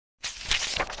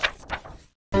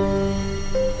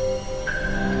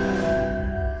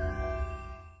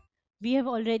We have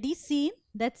already seen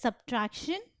that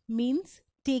subtraction means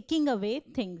taking away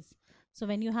things. So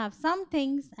when you have some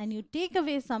things and you take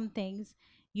away some things,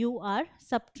 you are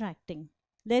subtracting.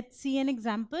 Let's see an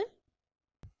example.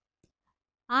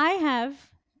 I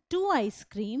have 2 ice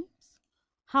creams.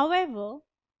 However,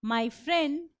 my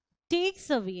friend takes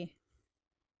away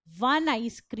 1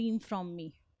 ice cream from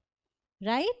me,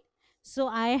 right? So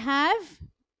I have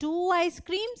 2 ice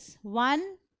creams, 1,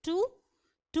 2,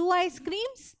 2 ice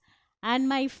creams, and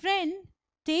my friend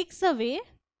takes away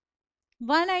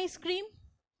 1 ice cream.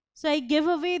 So I give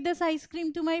away this ice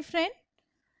cream to my friend.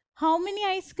 How many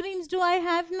ice creams do I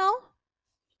have now?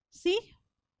 See?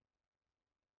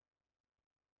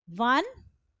 1.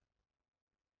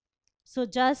 So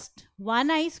just 1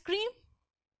 ice cream.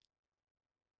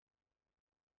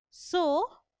 So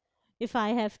if I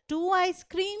have 2 ice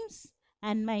creams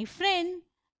and my friend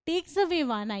takes away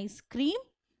 1 ice cream,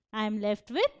 I am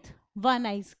left with 1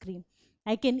 ice cream.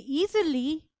 I can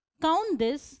easily count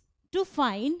this to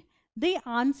find the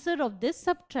answer of this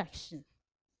subtraction.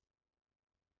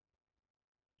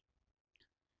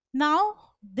 Now,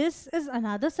 this is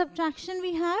another subtraction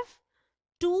we have.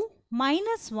 2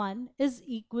 minus 1 is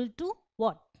equal to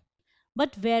what?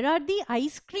 But where are the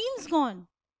ice creams gone?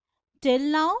 Till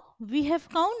now, we have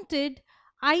counted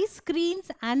ice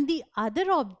creams and the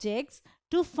other objects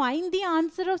to find the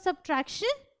answer of subtraction.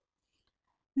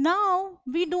 Now,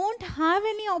 we don't have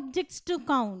any objects to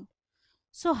count.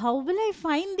 So, how will I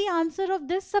find the answer of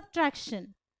this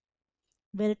subtraction?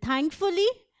 Well, thankfully,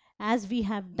 as we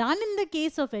have done in the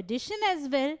case of addition as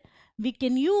well, we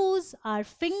can use our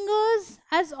fingers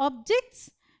as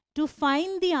objects to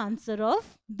find the answer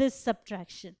of this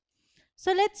subtraction.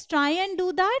 So, let's try and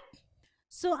do that.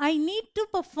 So, I need to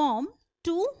perform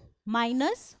 2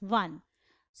 minus 1.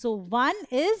 So, 1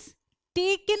 is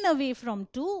taken away from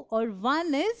 2 or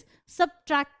 1 is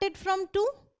subtracted from 2.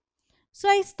 So,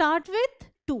 I start with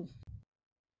 2.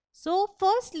 So,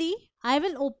 firstly, I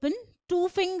will open 2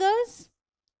 fingers.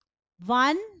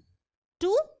 1,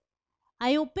 2.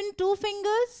 I open 2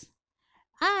 fingers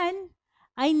and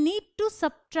I need to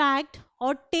subtract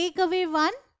or take away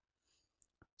 1.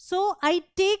 So, I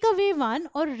take away 1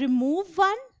 or remove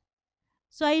 1.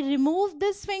 So, I remove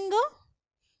this finger.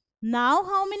 Now,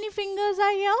 how many fingers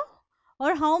are here?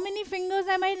 Or how many fingers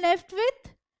am I left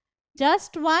with?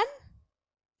 Just 1,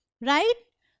 right?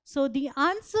 So, the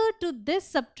answer to this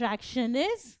subtraction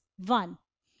is 1.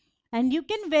 And you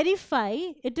can verify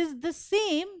it is the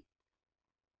same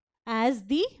as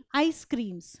the ice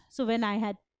creams. So, when I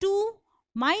had 2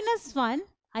 minus 1,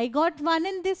 I got 1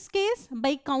 in this case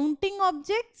by counting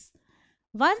objects.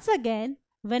 Once again,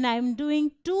 when I am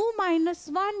doing 2 minus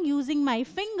 1 using my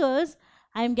fingers,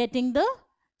 I am getting the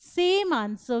same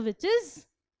answer, which is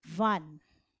 1.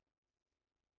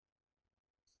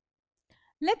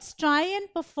 Let's try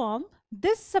and perform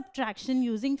this subtraction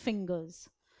using fingers.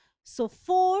 So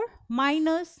 4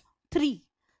 minus 3,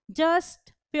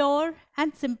 just pure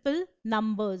and simple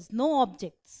numbers, no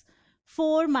objects.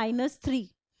 4 minus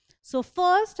 3. So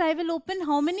first I will open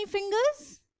how many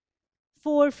fingers?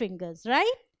 4 fingers,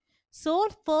 right? So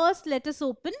first let us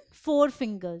open 4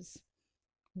 fingers.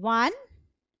 1,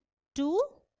 2,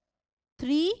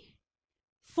 3,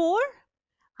 4.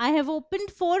 I have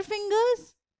opened 4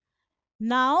 fingers.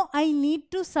 Now I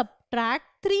need to subtract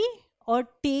 3 or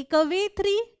take away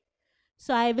 3.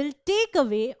 So I will take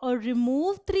away or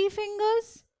remove 3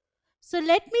 fingers. So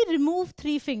let me remove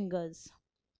 3 fingers.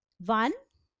 1,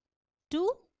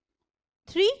 2,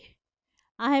 3.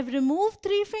 I have removed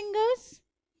 3 fingers.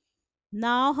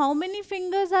 Now how many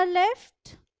fingers are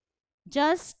left?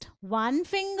 Just 1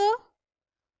 finger.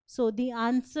 So the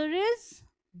answer is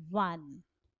 1.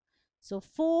 So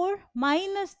 4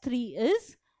 minus 3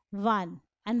 is 1.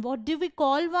 And what do we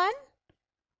call 1?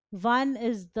 1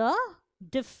 is the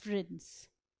difference.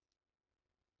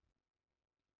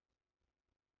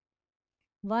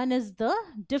 1 is the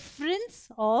difference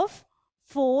of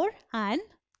 4 and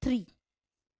 3.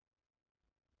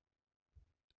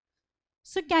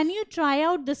 So can you try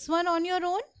out this one on your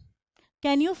own?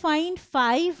 Can you find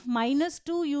 5 minus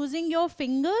 2 using your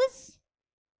fingers?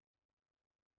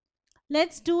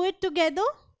 Let's do it together.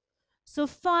 So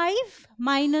 5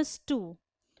 minus 2.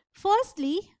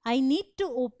 Firstly, I need to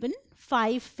open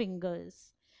 5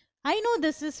 fingers. I know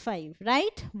this is 5,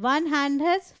 right? One hand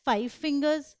has 5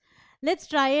 fingers. Let's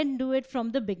try and do it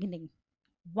from the beginning.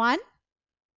 1,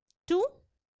 2,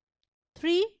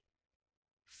 3,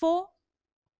 4,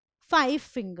 5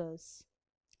 fingers.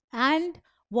 And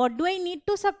what do I need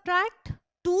to subtract?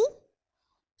 2.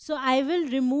 So I will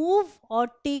remove or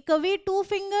take away 2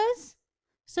 fingers.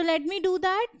 So let me do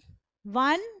that.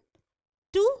 1,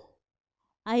 2.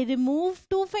 I remove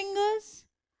 2 fingers.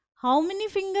 How many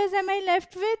fingers am I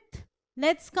left with?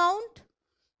 Let's count.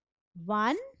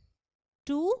 1,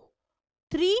 2,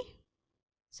 3.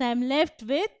 So I'm left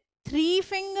with 3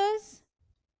 fingers.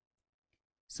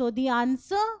 So the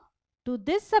answer to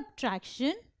this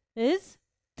subtraction is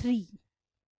 3.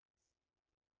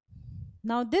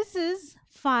 Now this is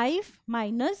 5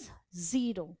 minus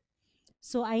 0.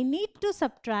 So I need to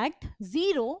subtract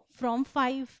 0 from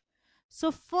 5. So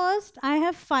first I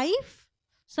have 5.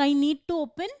 So I need to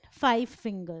open 5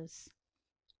 fingers.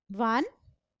 1,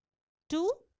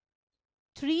 2,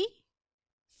 3,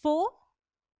 4,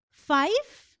 5.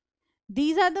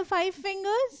 These are the 5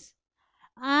 fingers.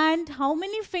 And how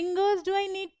many fingers do I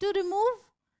need to remove?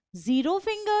 0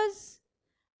 fingers.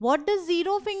 What does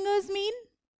 0 fingers mean?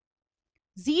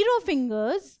 0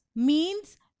 fingers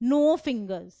means no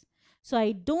fingers. So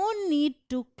I don't need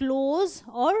to close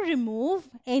or remove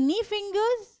any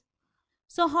fingers.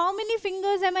 So how many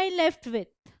fingers am I left with?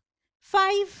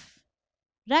 5,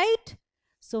 right?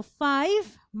 So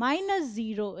 5 minus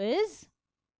 0 is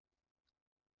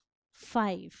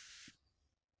 5.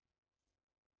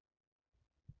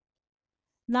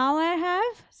 Now I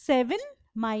have 7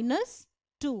 minus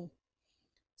 2.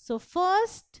 So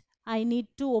first I need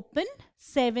to open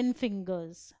 7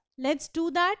 fingers. Let's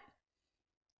do that.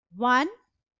 1,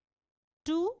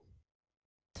 2,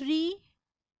 3,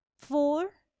 4,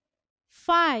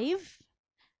 5.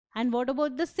 And what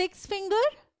about the 6th finger?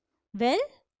 Well,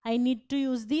 I need to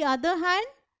use the other hand.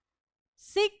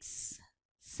 6,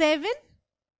 7.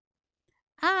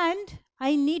 And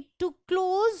I need to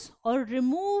close or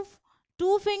remove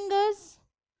 2 fingers.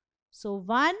 So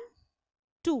 1,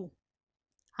 2.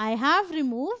 I have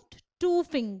removed 2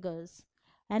 fingers.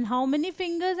 And how many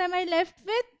fingers am I left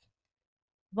with?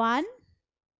 1,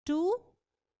 2,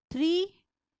 3,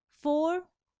 4,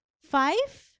 5.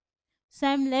 So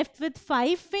I'm left with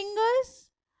 5 fingers.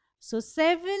 So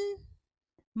 7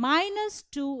 minus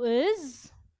 2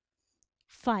 is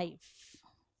 5.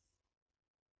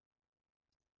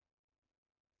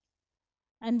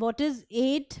 And what is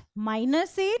 8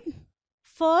 minus 8?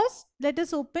 First, let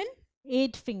us open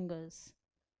 8 fingers.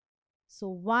 So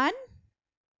 1,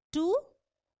 2,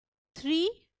 3,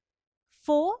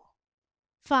 4,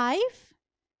 5,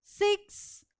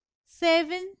 6,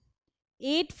 7,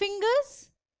 8 fingers.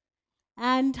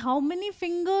 And how many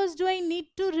fingers do I need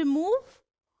to remove?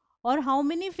 Or how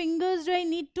many fingers do I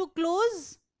need to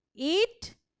close?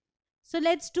 8. So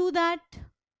let's do that.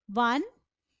 1,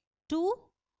 2,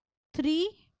 3,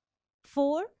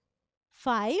 4,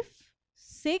 5,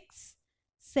 6,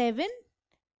 7,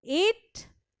 8.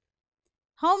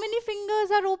 How many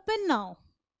fingers are open now?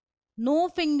 No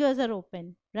fingers are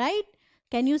open, right?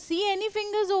 Can you see any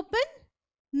fingers open?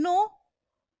 No.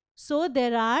 So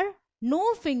there are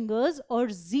no fingers or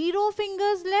 0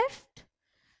 fingers left.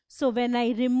 So when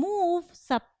I remove,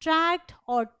 subtract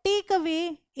or take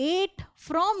away 8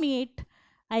 from 8,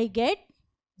 I get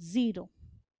 0.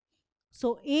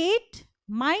 So 8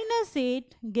 minus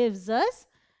 8 gives us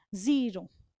 0,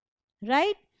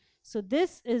 right? So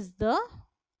this is the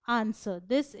answer.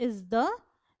 This is the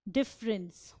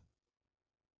difference.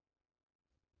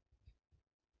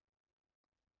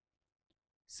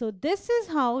 So this is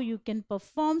how you can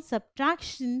perform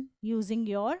subtraction using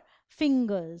your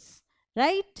fingers,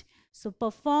 right? So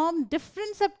perform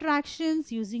different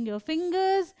subtractions using your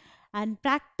fingers and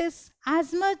practice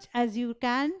as much as you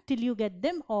can till you get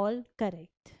them all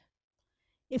correct.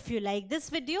 If you like this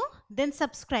video, then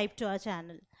subscribe to our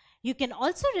channel. You can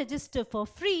also register for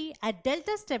free at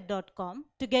DeltaStep.com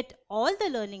to get all the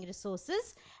learning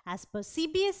resources as per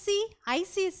CBSE,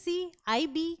 ICSE,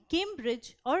 IB,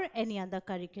 Cambridge or any other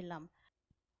curriculum.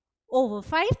 Over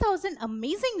 5,000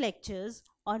 amazing lectures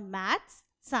on maths,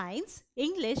 science,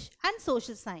 English and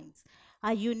social science.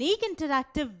 Our unique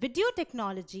interactive video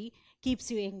technology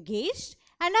keeps you engaged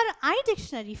and our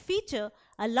iDictionary feature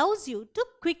allows you to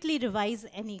quickly revise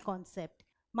any concept.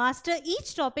 Master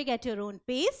each topic at your own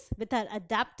pace with our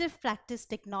adaptive practice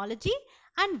technology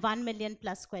and 1 million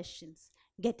plus questions.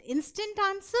 Get instant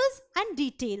answers and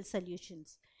detailed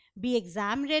solutions. Be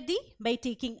exam ready by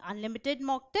taking unlimited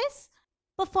mock tests,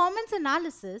 performance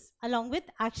analysis along with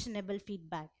actionable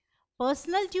feedback,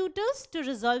 personal tutors to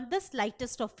resolve the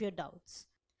slightest of your doubts.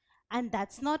 And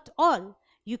that's not all.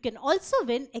 You can also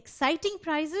win exciting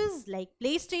prizes like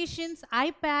PlayStations,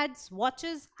 iPads,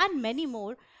 watches and many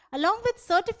more along with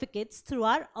certificates through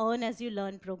our Earn As You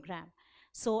Learn program.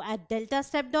 So at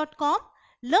DeltaStep.com,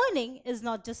 learning is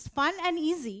not just fun and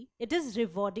easy, it is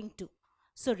rewarding too.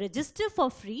 So register for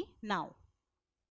free now.